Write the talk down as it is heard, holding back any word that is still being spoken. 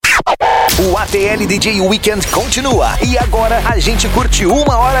ATL DJ Weekend continua. E agora a gente curte 1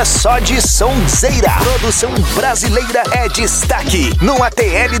 hora só de sonzeira. Produção brasileira é destaque no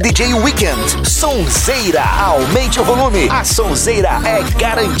ATL DJ Weekend. Sonzeira, aumente o volume. A sonzeira é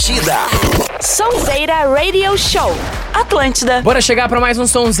garantida. Sonzeira Radio Show, Atlântida. Bora chegar para mais um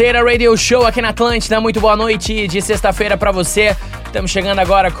Sonzeira Radio Show aqui na Atlântida. Muito boa noite de sexta-feira para você. Estamos chegando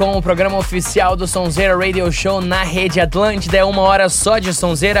agora com o programa oficial do Sonzeira Radio Show na Rede Atlântida. É 1 hora só de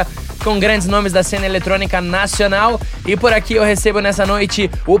sonzeira com grandes nomes da cena eletrônica nacional. E por aqui eu recebo nessa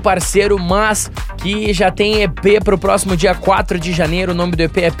noite o parceiro Mas, que já tem EP pro próximo dia 4 de janeiro. O nome do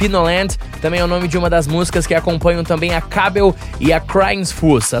EP é Pinoland. Também é o nome de uma das músicas que acompanham também a Kabel e a Crying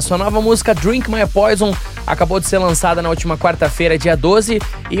Fools. A sua nova música Drink My Poison acabou de ser lançada na última quarta-feira, dia 12.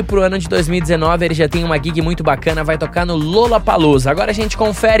 E pro ano de 2019 ele já tem uma gig muito bacana, vai tocar no Lollapalooza. Agora a gente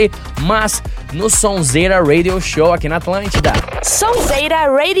confere Mas no Sonzeira Radio Show aqui na Atlântida. Sonzeira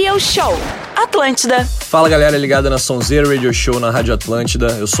Radio Show, Atlântida. Fala galera ligada na Sonzeira Radio Show na Rádio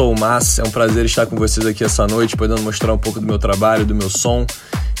Atlântida. Eu sou o Mas, é um prazer estar com vocês aqui essa noite, podendo mostrar um pouco do meu trabalho, do meu som.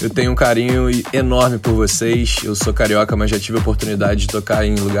 Eu tenho um carinho enorme por vocês. Eu sou carioca, mas já tive a oportunidade de tocar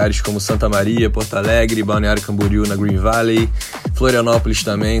em lugares como Santa Maria, Porto Alegre, Balneário Camboriú, na Green Valley, Florianópolis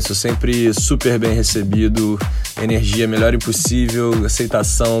também. Sou sempre super bem recebido, energia melhor impossível,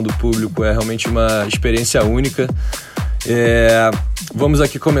 aceitação do público, é realmente uma experiência única. Vamos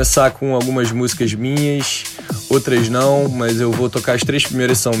aqui começar com algumas músicas minhas, outras não, mas eu vou tocar as 3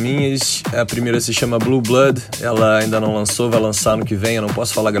 primeiras são minhas. A primeira se chama Blue Blood, ela ainda não lançou, vai lançar no que vem. Eu não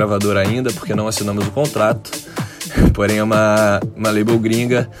posso falar gravadora ainda porque não assinamos o contrato, porém é uma label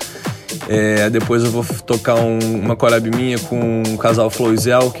gringa. Depois eu vou tocar uma collab minha com o casal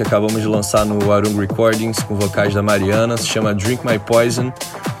Flowzel, que acabamos de lançar no Arung Recordings, com vocais da Mariana, se chama Drink My Poison.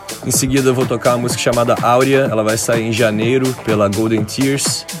 Em seguida eu vou tocar uma música chamada Áurea, ela vai sair em janeiro pela Golden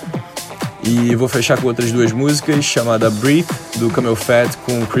Tears. E vou fechar com outras 2 músicas, chamada Breathe, do Camel Fat,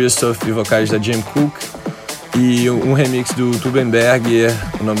 com Christoph e vocais da Jam Cook. E um remix do Tubenberger,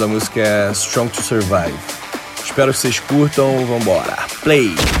 o nome da música é Strong to Survive. Espero que vocês curtam, vambora,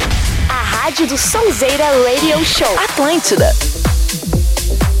 play! A rádio do Sonzeira Radio Show, Atlântida.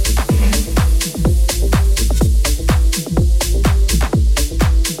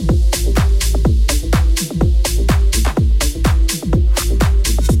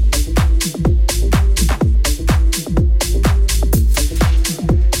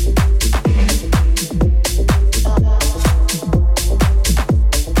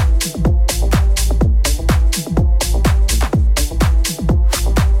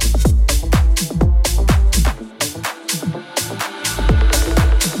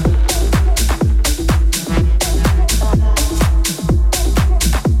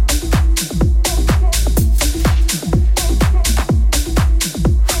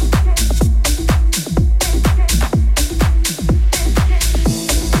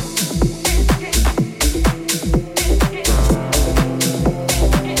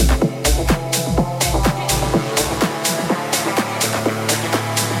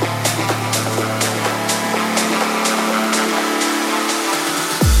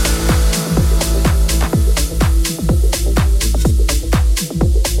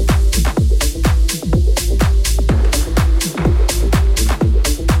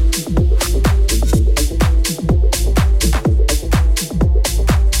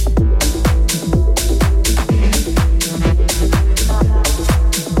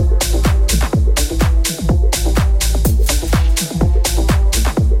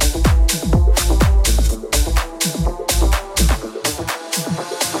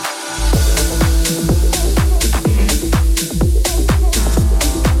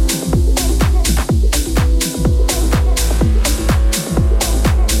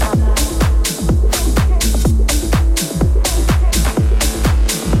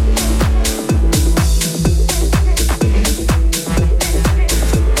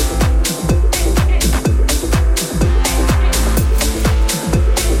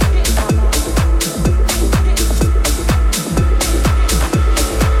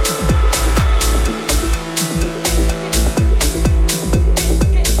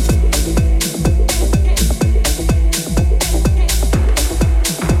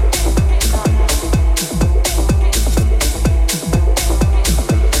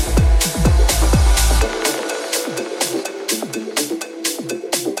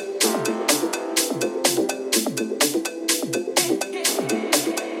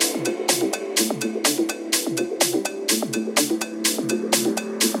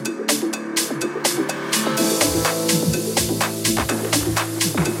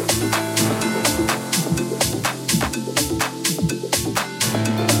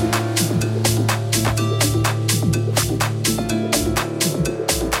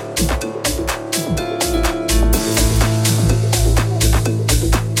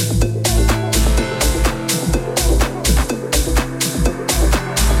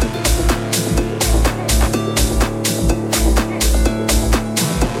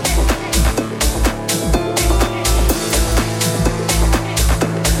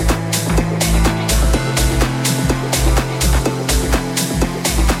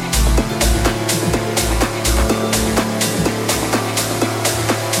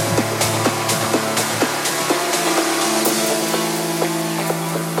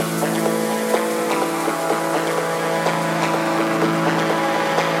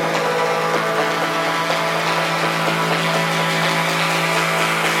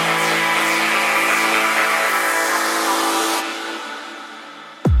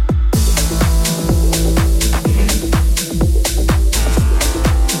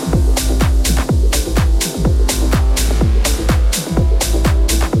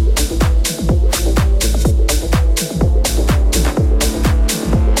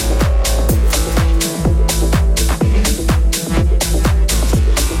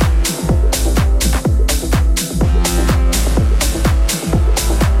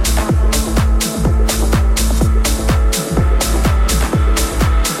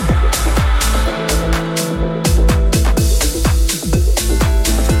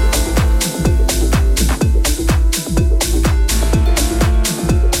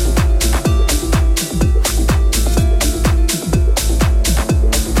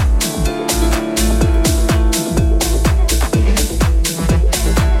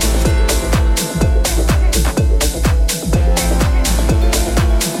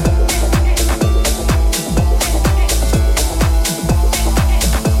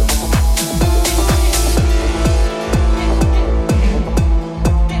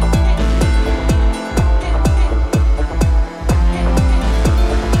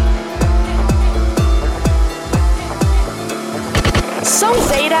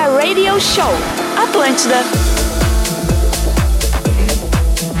 Show. Atlântida.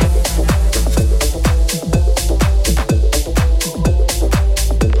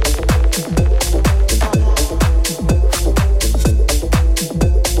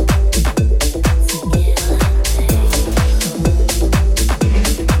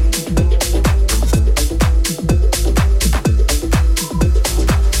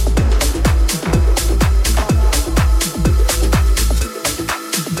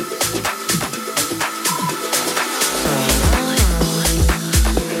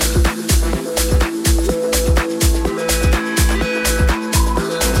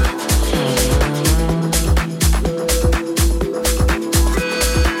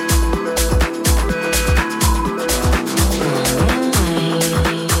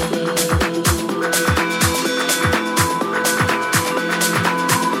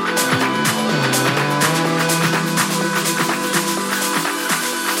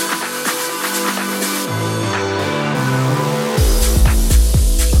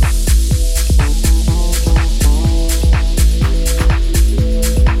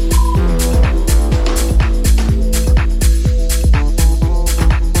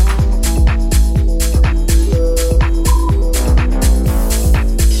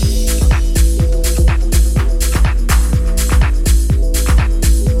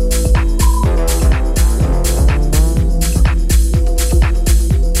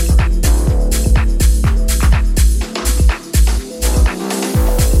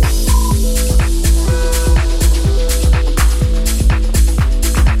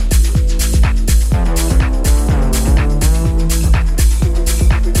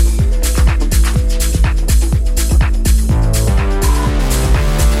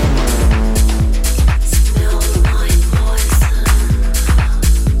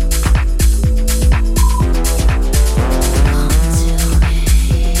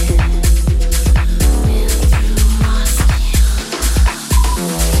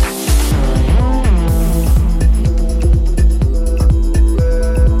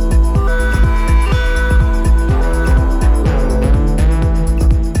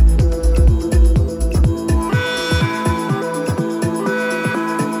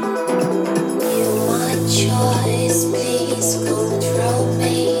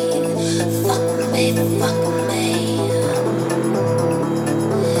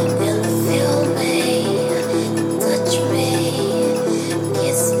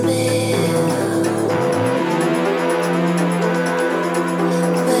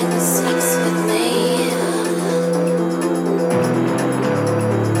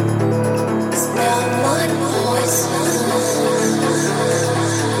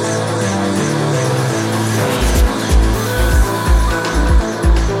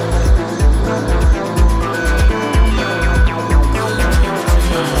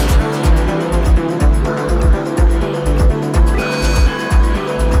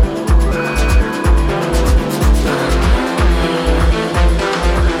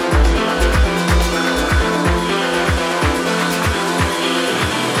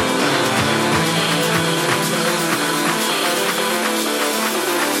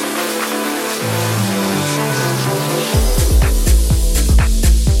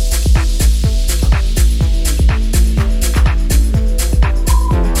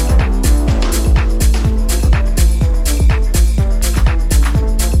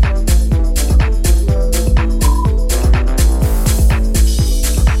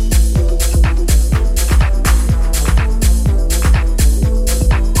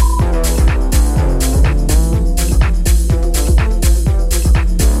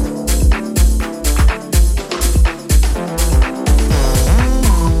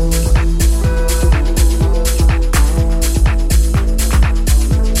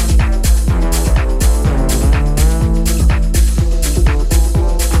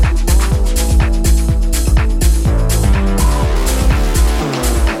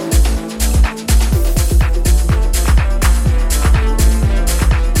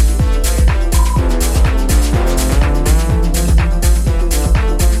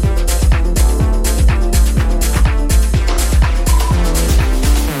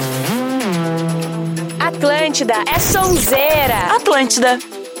 Atlântida é sonzeira. Atlântida.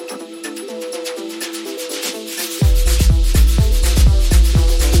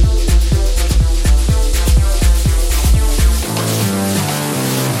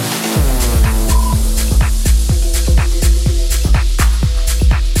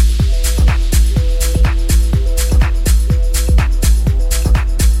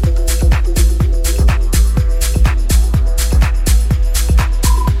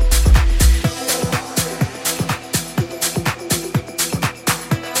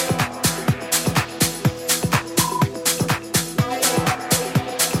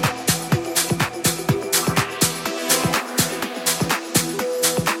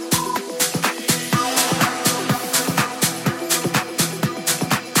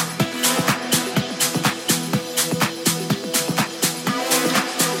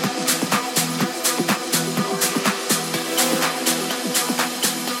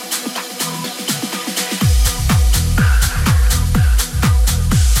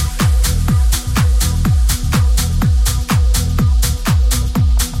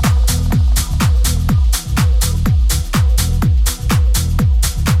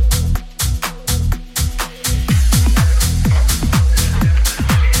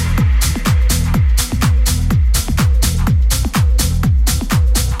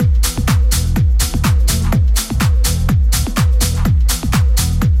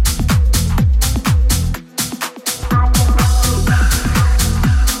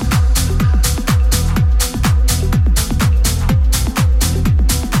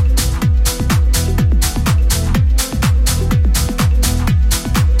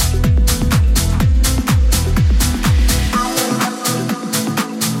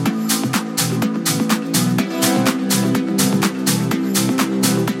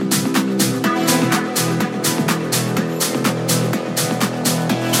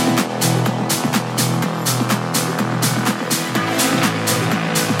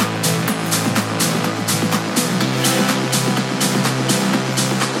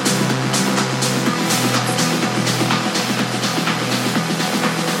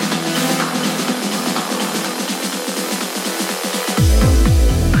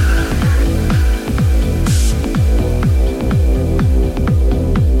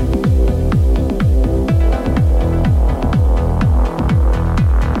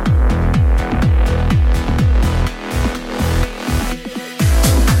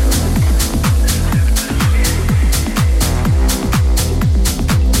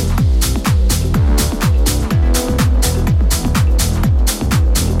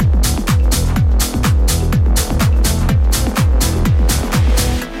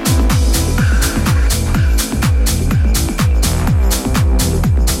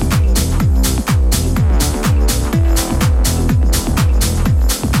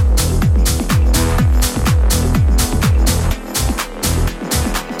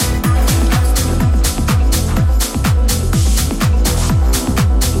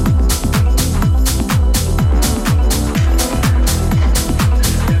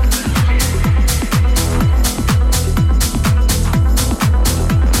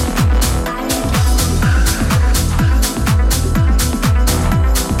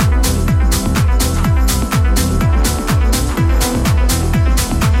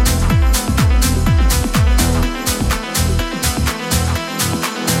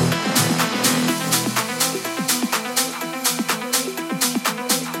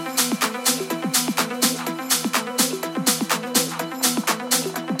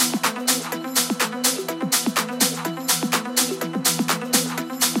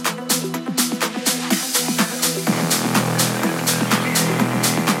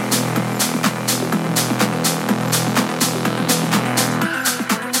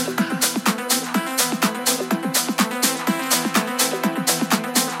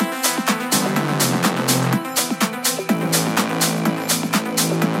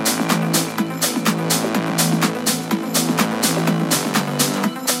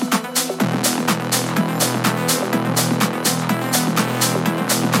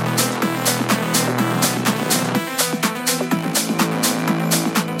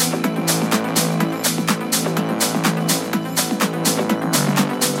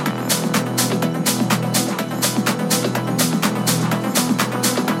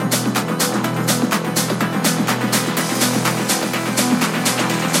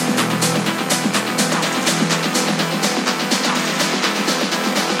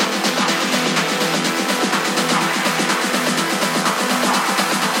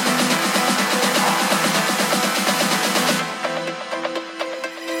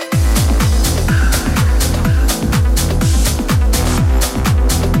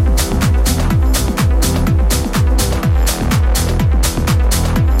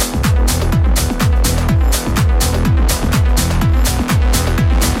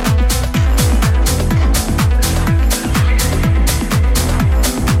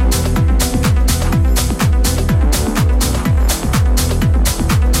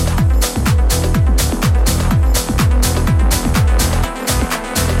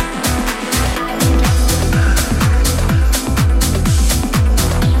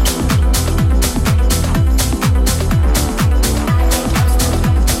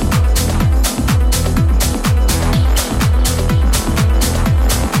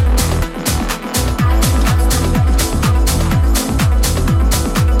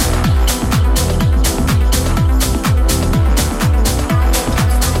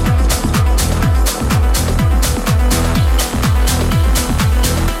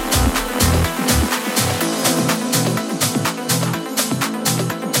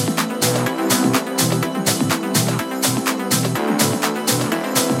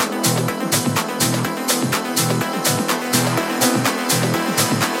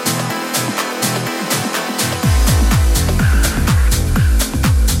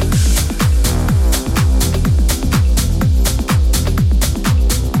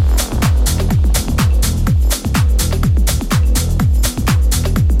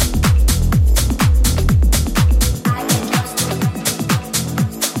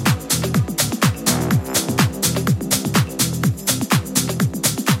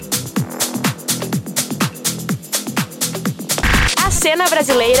 cena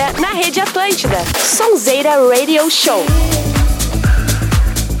brasileira na Rede Atlântida. Sonzeira Radio Show.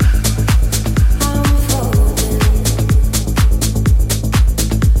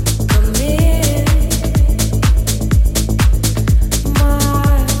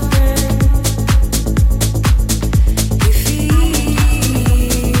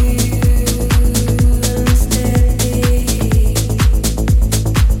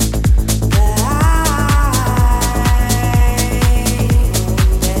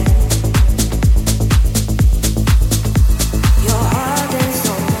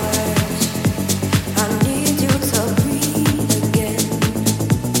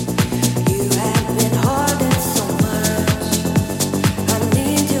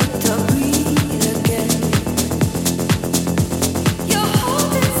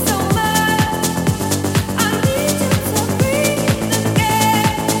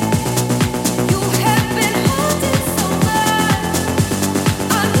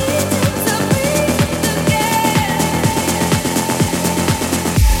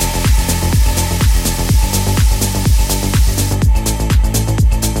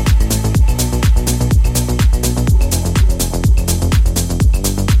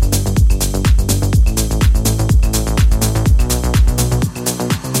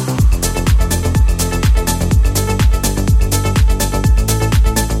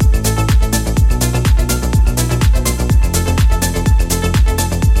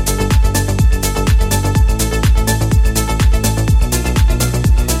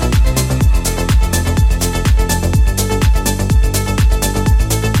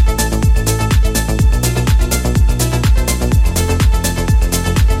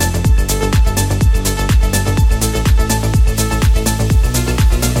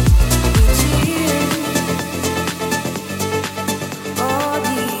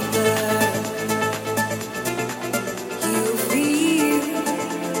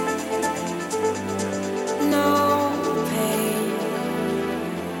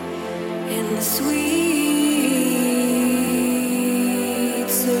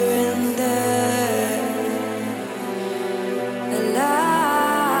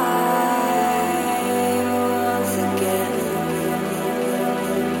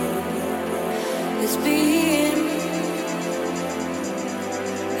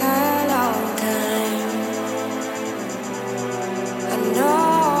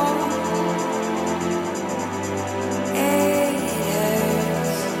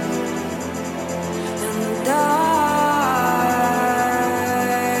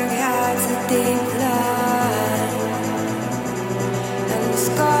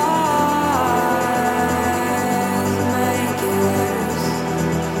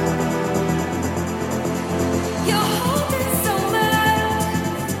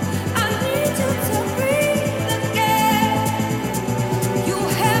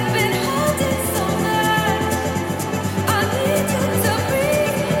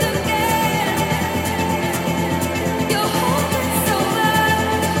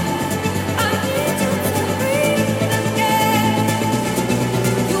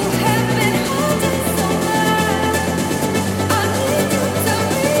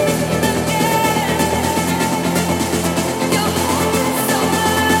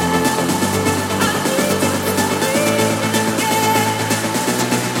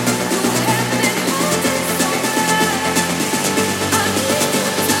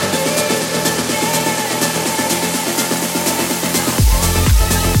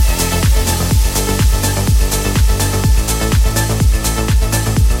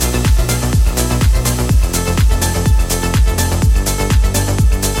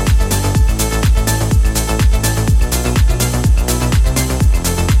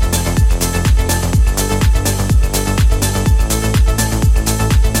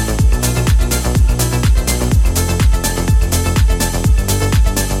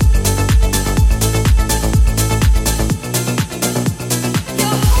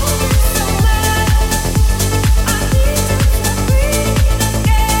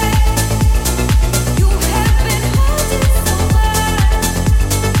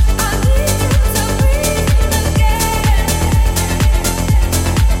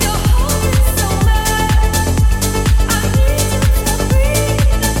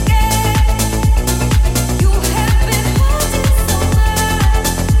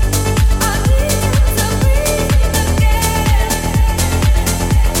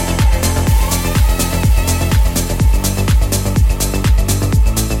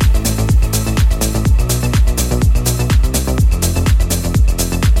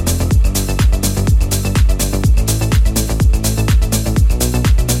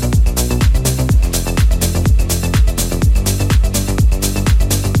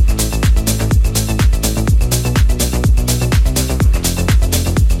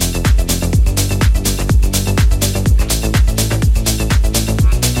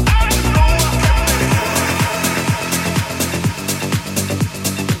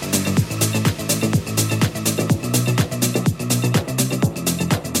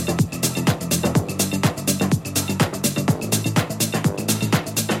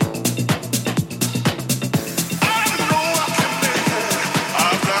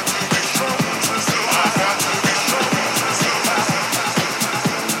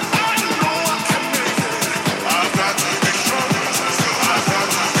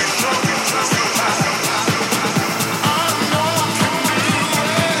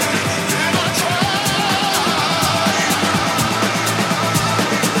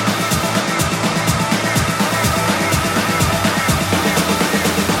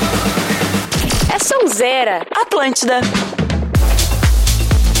 Sonzeira, Atlântida.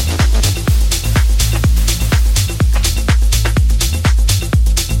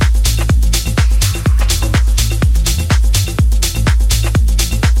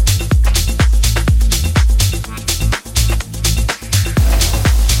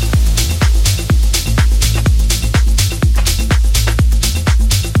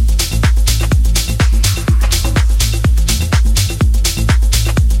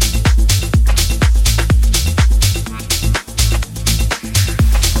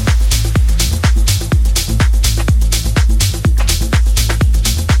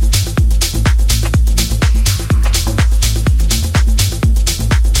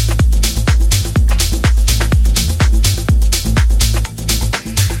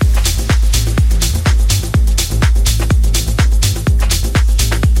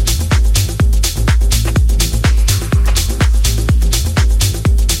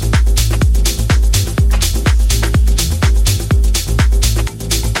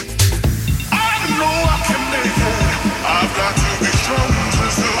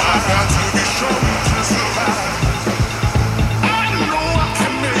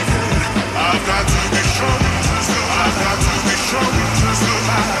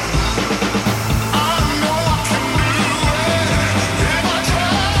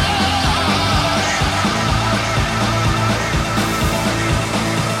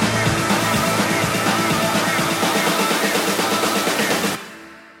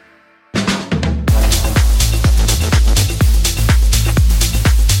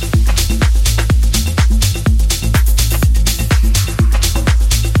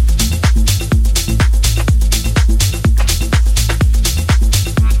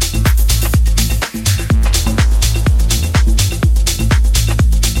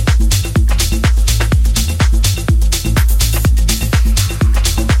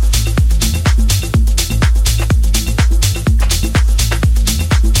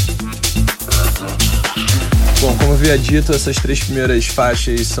 havia dito, essas três primeiras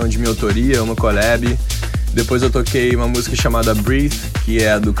faixas são de minha autoria, uma collab. Depois eu toquei uma música chamada Breathe, que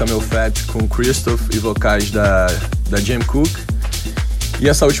é do Camel Fat com Christoph e vocais da Jam Cook. E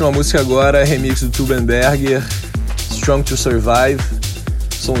essa última música agora é remix do Tubenberger, Strong to Survive,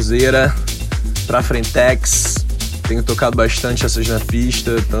 sonzeira, pra Frentex. Tenho tocado bastante essas na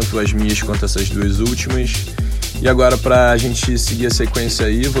pista, tanto as minhas quanto essas duas últimas. E agora, pra gente seguir a sequência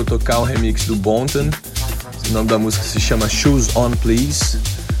aí, vou tocar um remix do Bonton. O nome da música se chama Shoes On Please.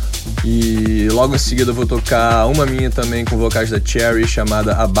 E logo em seguida eu vou tocar uma minha também com vocais da Cherry,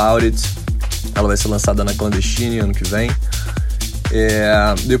 chamada About It. Ela vai ser lançada na Clandestine ano que vem.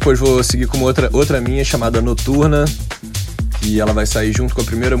 Depois vou seguir com outra minha chamada Noturna, que ela vai sair junto com a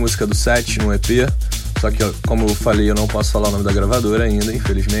primeira música do set no EP. Só que, como eu falei, eu não posso falar o nome da gravadora ainda,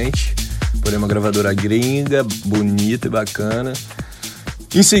 infelizmente. Porém, uma gravadora gringa, bonita e bacana.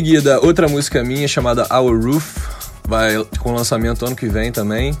 Em seguida, outra música minha chamada Our Roof, vai com lançamento ano que vem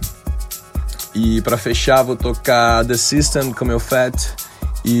também. E pra fechar, vou tocar The System, Camel Fat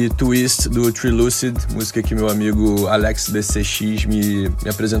e Twist do Tree Lucid, música que meu amigo Alex DCX me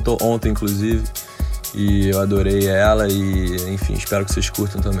apresentou ontem, inclusive. E eu adorei ela e, enfim, espero que vocês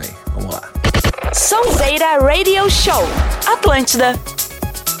curtam também. Vamos lá. Sonzeira Radio Show, Atlântida.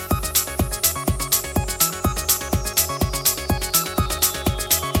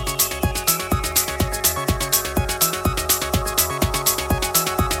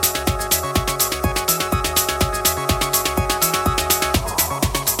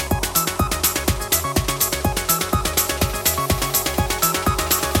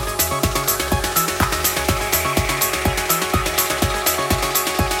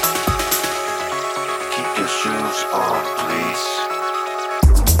 Shoes on, please.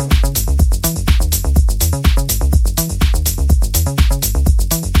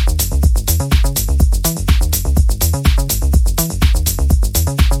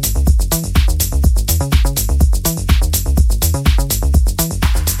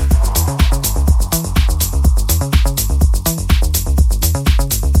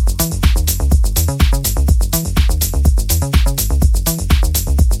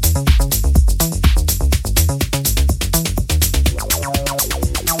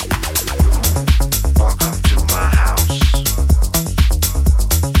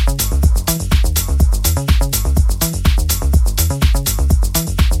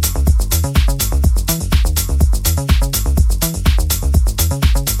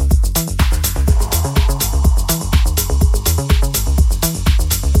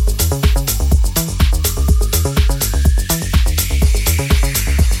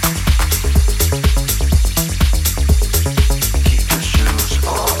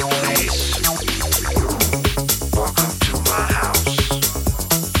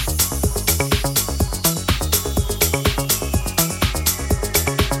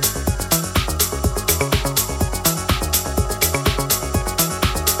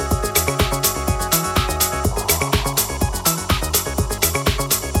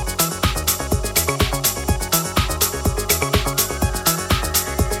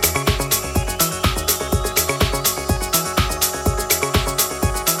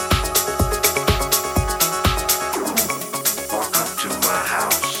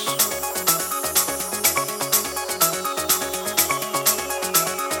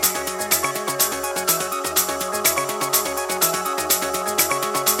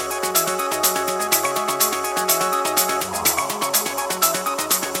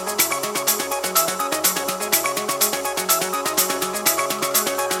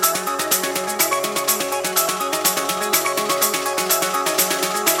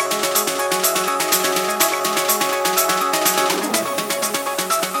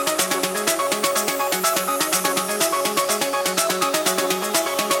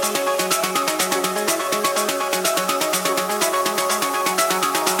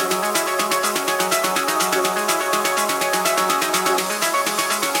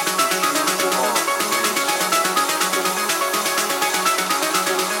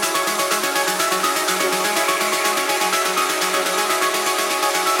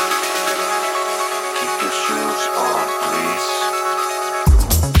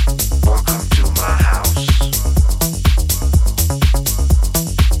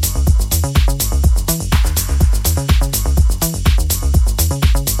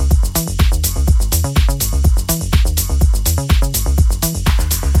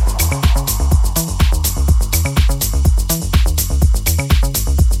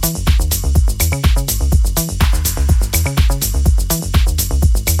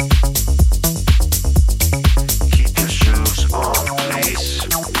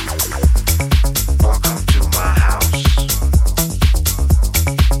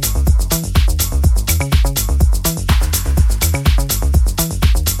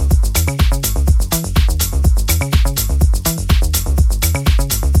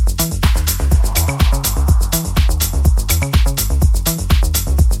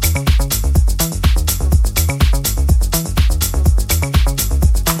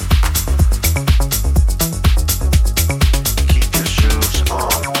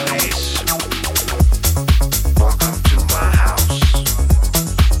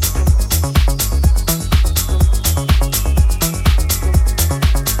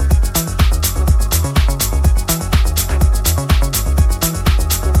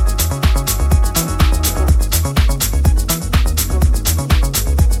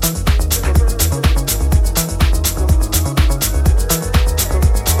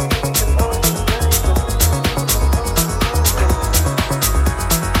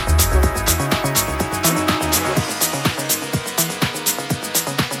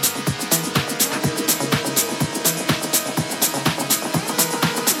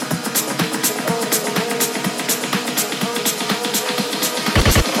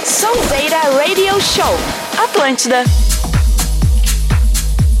 Sonzeira Radio Show. Atlântida.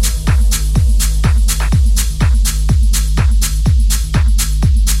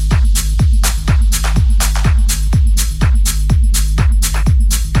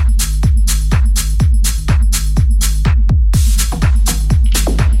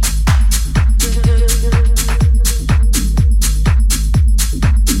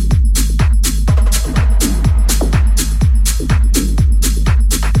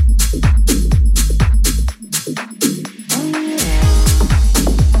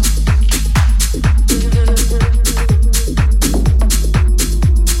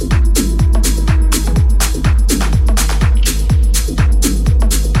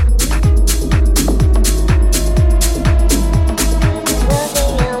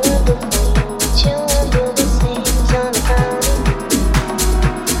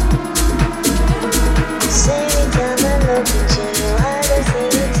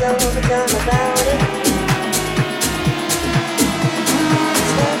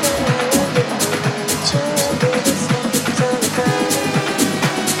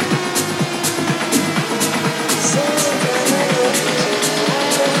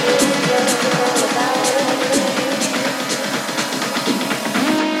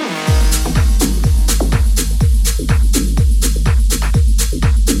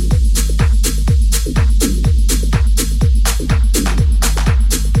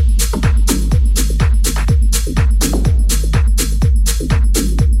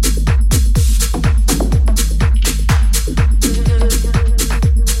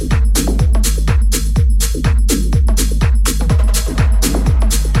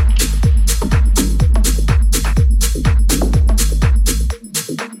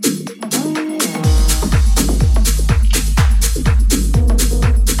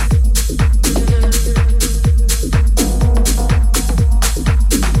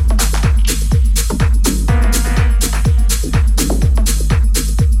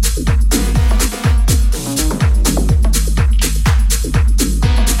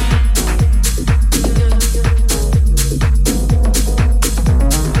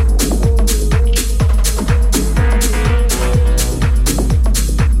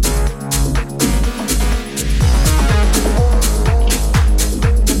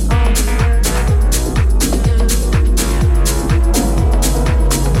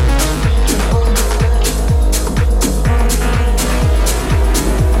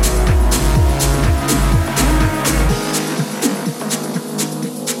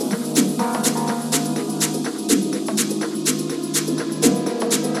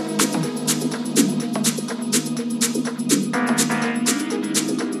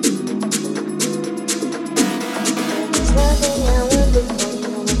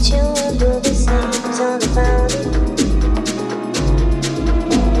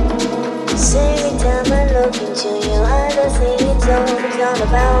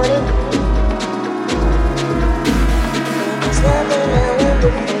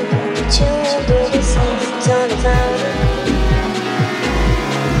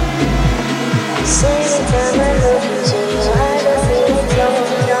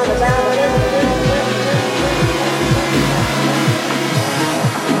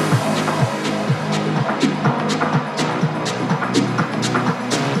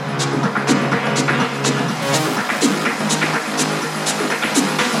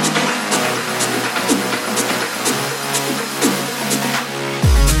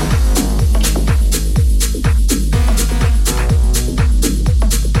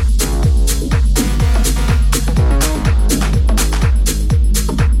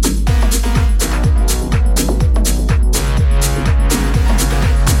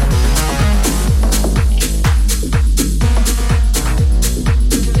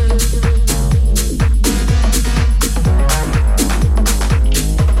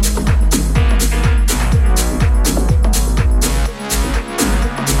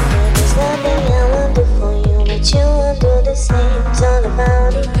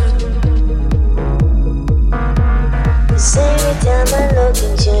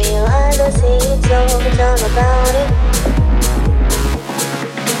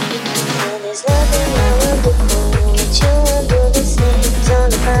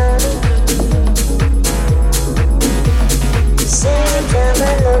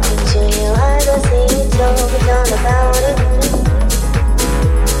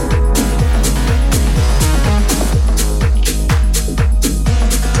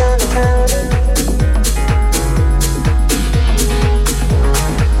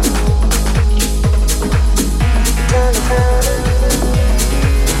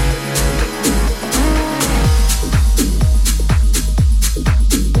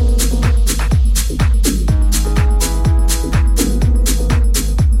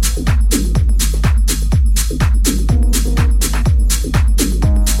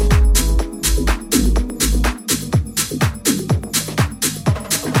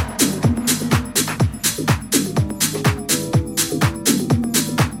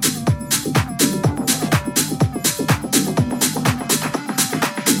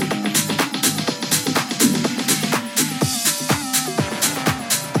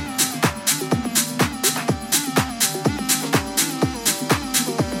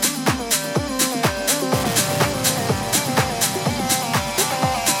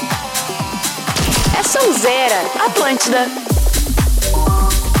 Sonzeira, Atlântida.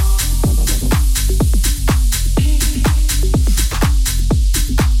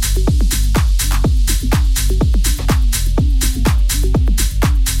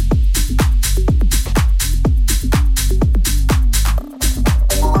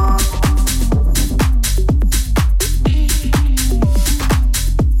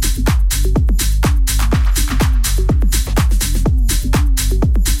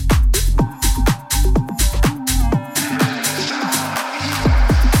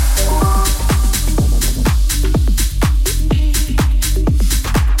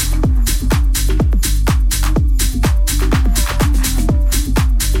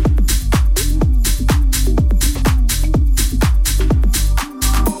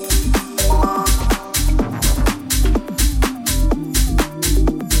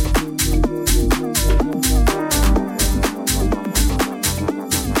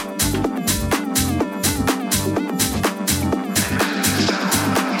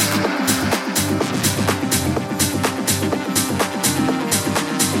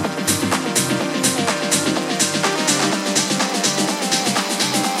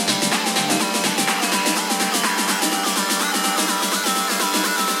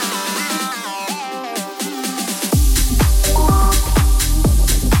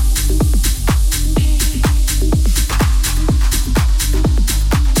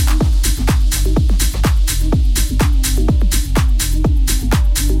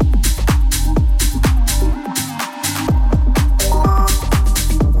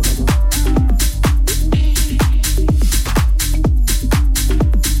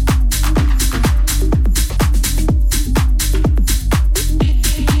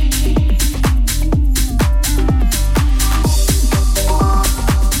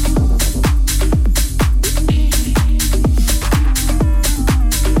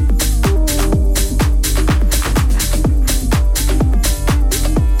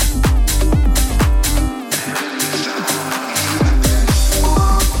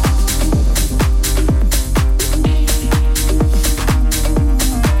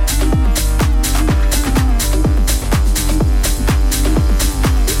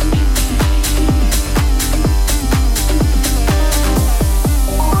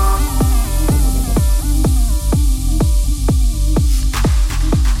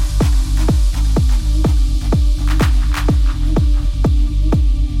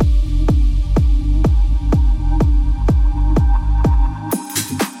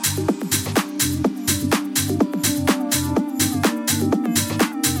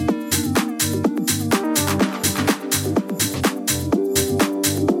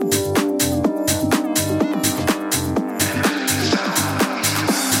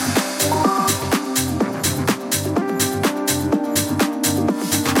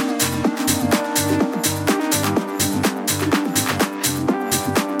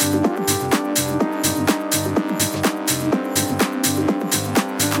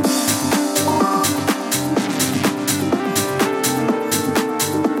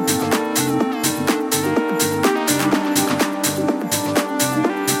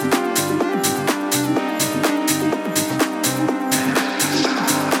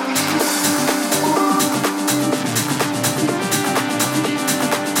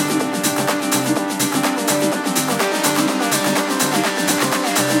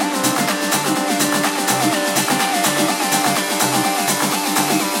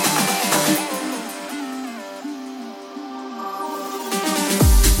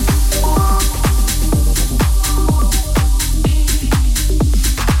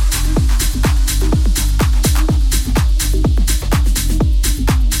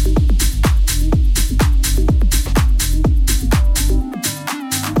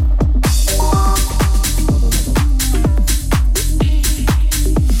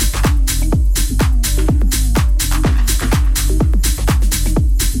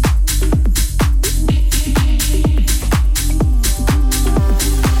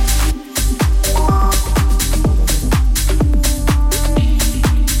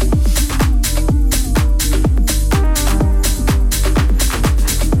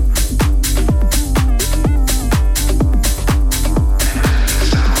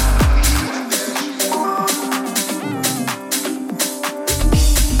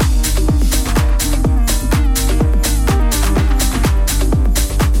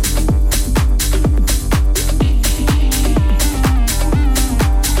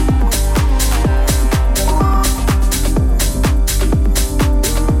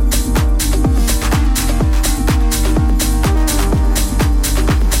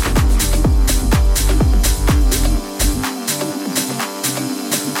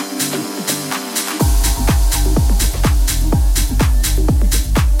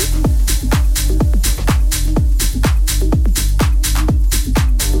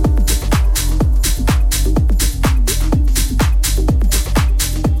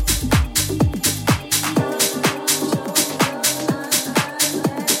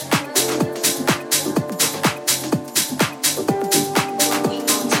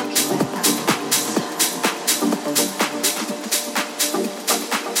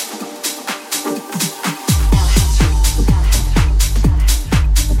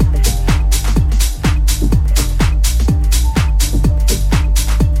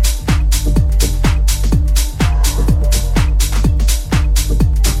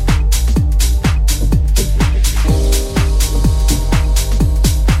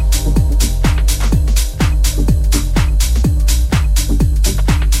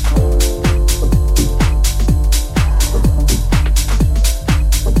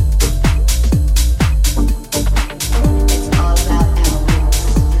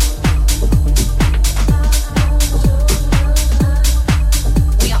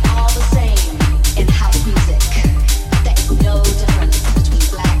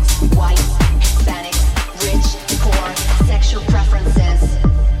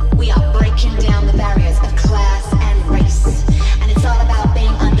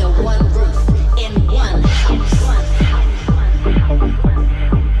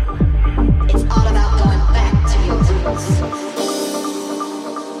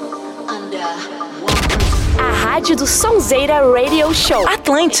 A rádio do Sonzeira Radio Show.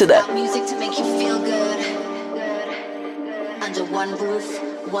 Atlântida. Music to make you feel good. Under one roof,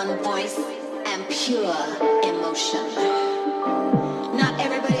 one voice, and pure emotion. Not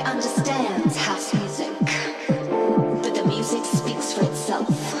everybody understands house music, but the music speaks for itself.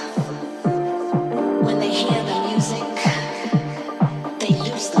 When they hear the music, they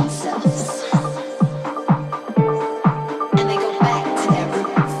lose themselves. And they go back to their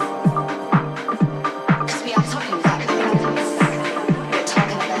roots. 'Cause we are talking about roots. We're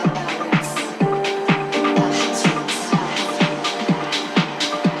talking about our roots. Our house roots.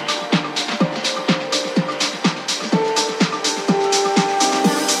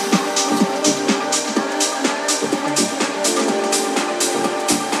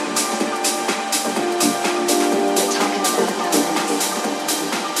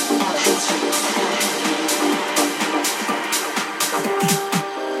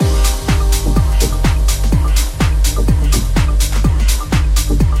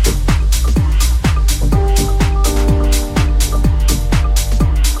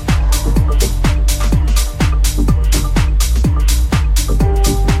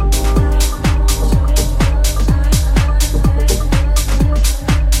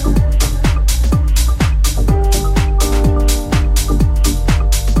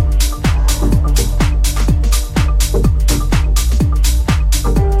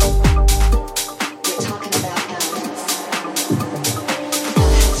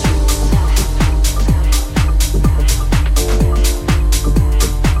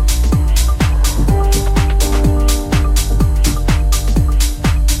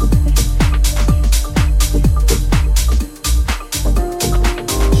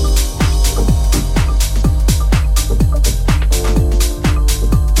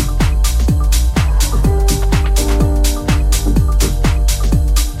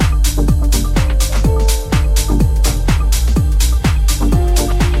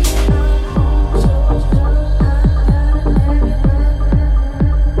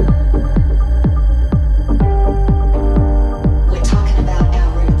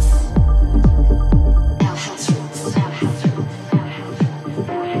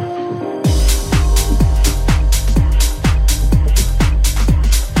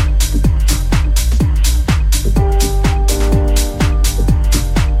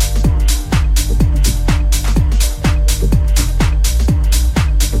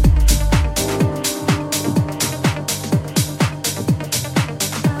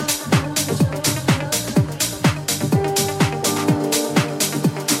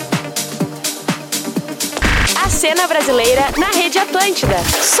 Cena brasileira na Rede Atlântida.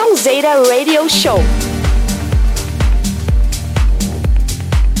 Sonzeira Radio Show.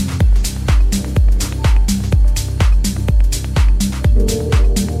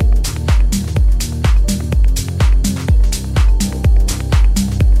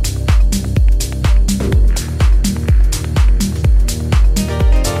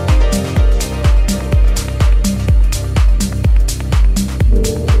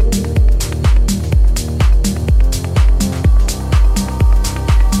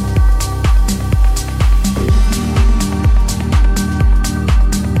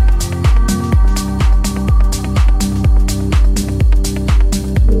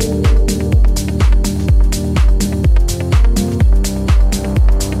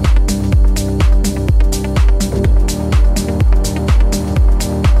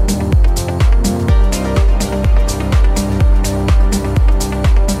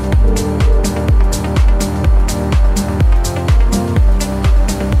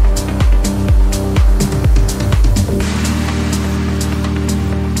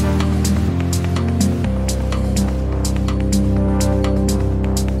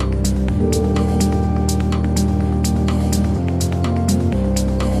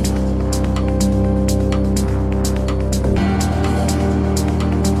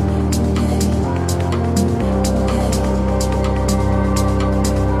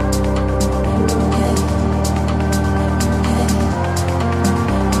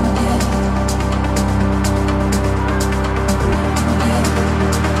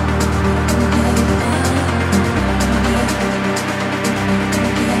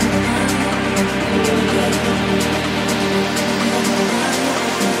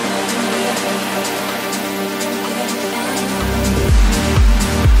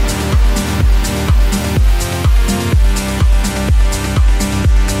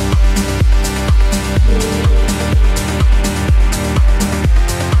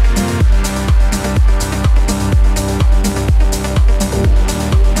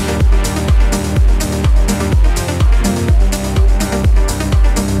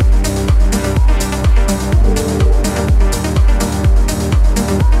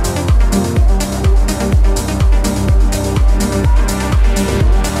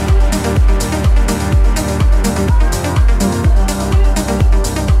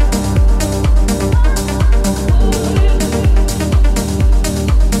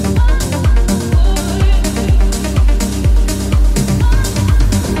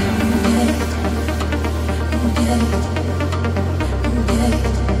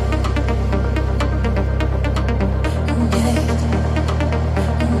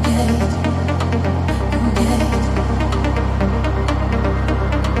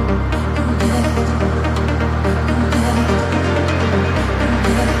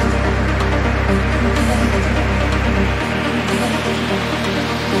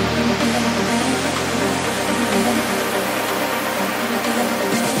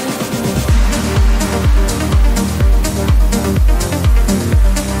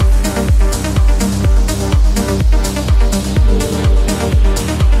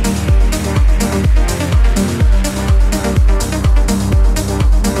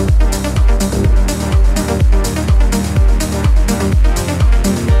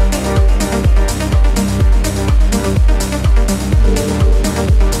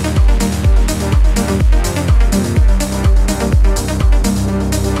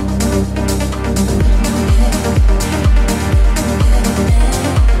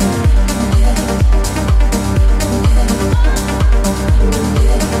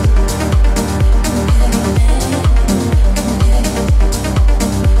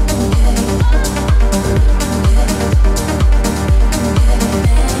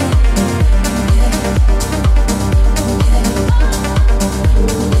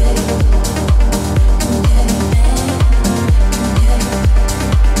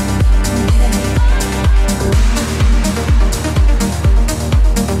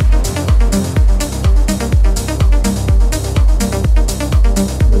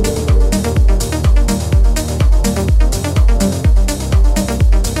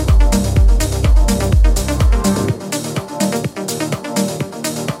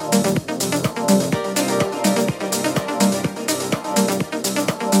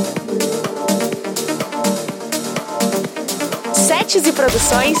 hits e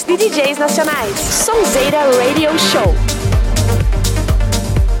produções de DJs nacionais. Sonzeira Radio Show.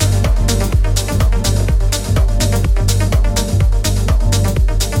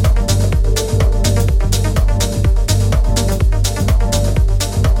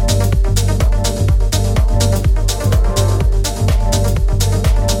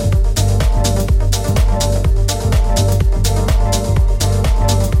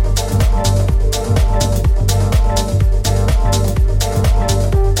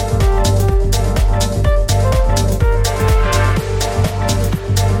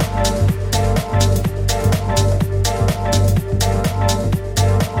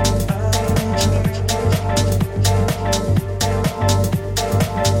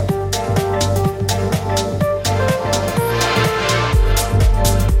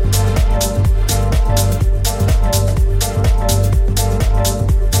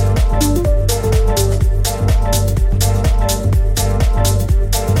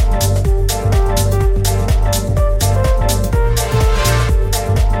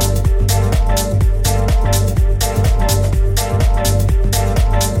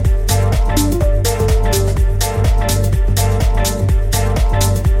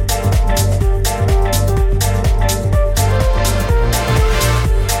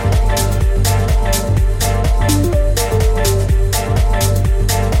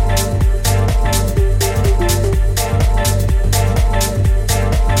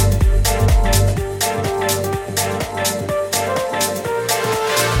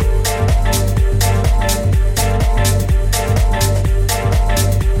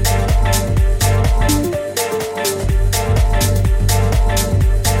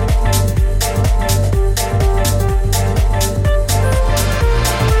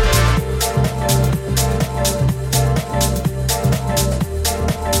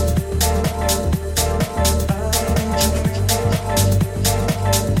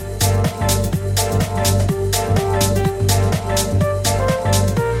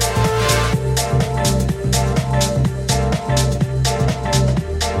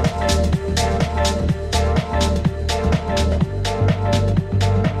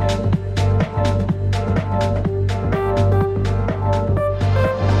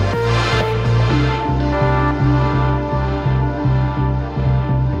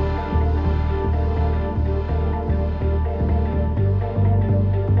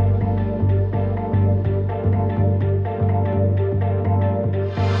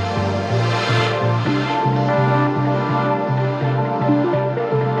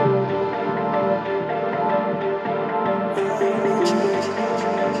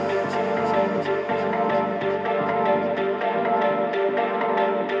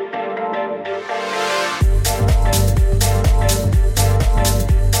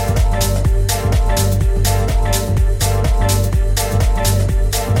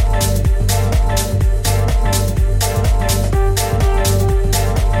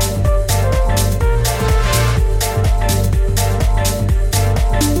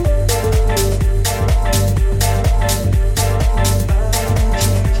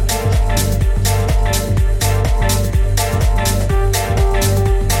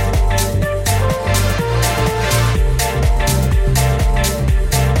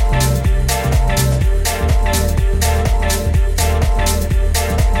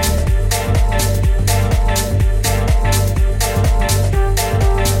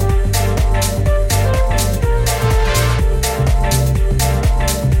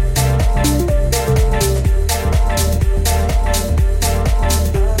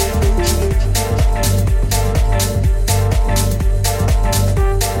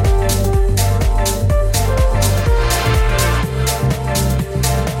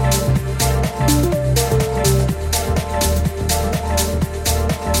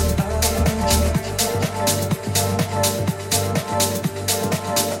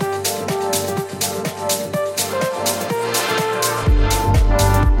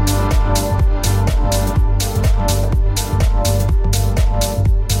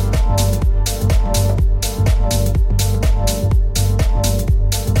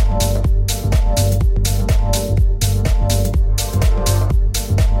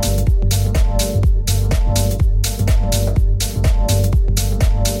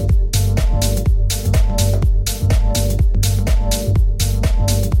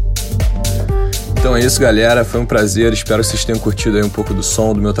 Então é isso, galera, foi um prazer, espero que vocês tenham curtido aí um pouco do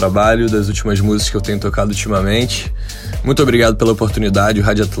som, do meu trabalho, das últimas músicas que eu tenho tocado ultimamente. Muito obrigado pela oportunidade, o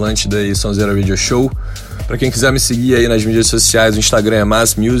Rádio Atlântida e Sonzeira Radio Show. Pra quem quiser me seguir aí nas mídias sociais, o Instagram é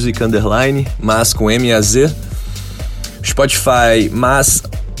masmusic_, mas com M-A-Z. Spotify, mas,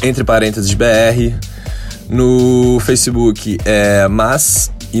 entre parênteses, BR. No Facebook é Mas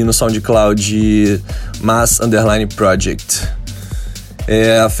e no SoundCloud Mas_Project.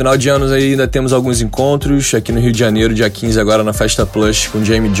 A final de anos aí ainda temos alguns encontros aqui no Rio de Janeiro, dia 15 agora na Festa Plus com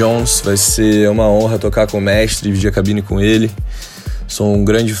Jamie Jones. Vai ser uma honra tocar com o mestre, dividir a cabine com ele. Sou um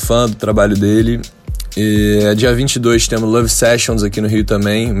grande fã do trabalho dele. Dia 22 temos Love Sessions aqui no Rio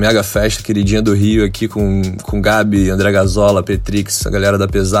também, mega festa, queridinha do Rio aqui com Gabi, André Gazola, Petrix, a galera da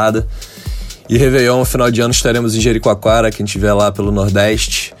pesada. E Réveillon, final de ano, estaremos em Jericoacoara, quem estiver lá pelo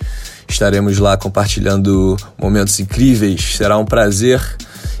Nordeste. Estaremos lá compartilhando momentos incríveis, será um prazer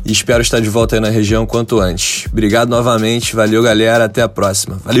e espero estar de volta aí na região quanto antes. Obrigado novamente, valeu galera, até a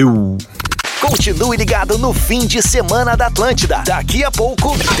próxima, valeu! Continue ligado no fim de semana da Atlântida, daqui a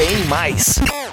pouco tem mais.